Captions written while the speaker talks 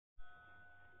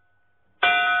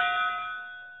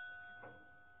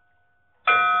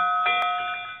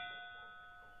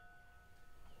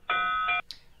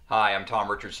I'm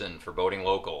Tom Richardson for Boating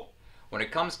Local. When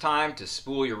it comes time to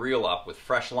spool your reel up with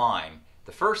fresh line,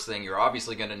 the first thing you're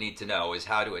obviously going to need to know is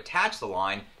how to attach the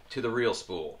line to the reel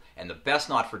spool. And the best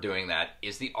knot for doing that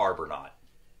is the arbor knot.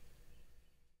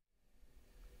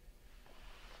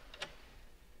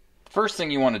 First thing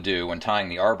you want to do when tying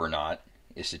the arbor knot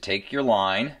is to take your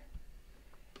line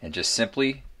and just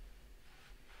simply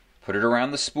put it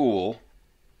around the spool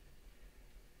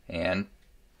and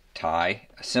tie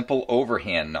a simple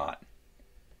overhand knot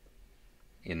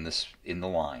in the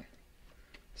line.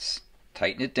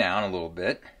 Tighten it down a little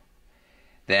bit.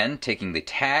 Then, taking the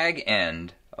tag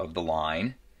end of the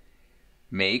line,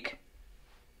 make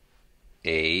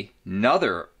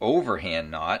another overhand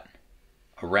knot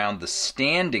around the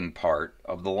standing part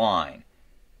of the line.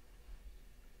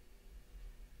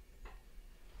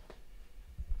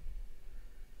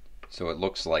 So it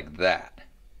looks like that.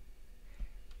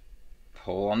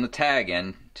 Pull on the tag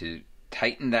end to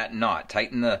tighten that knot.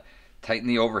 Tighten the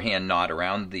overhand knot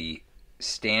around the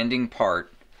standing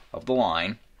part of the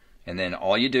line, and then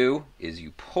all you do is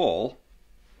you pull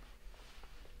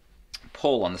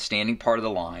on the standing part of the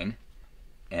line,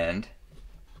 and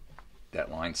that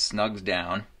line snugs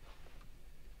down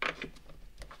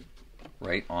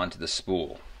right onto the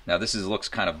spool. Now this looks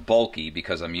kind of bulky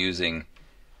because I'm using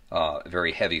a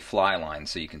very heavy fly line,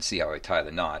 so you can see how I tie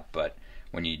the knot, but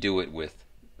when you do it with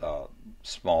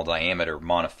small diameter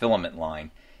monofilament line,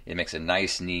 it makes a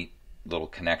nice, neat little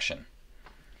connection.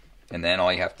 And then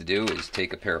all you have to do is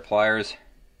take a pair of pliers,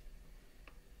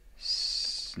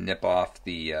 snip off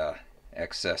the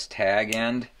excess tag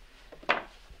end,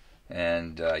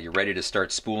 and you're ready to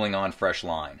start spooling on fresh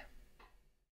line.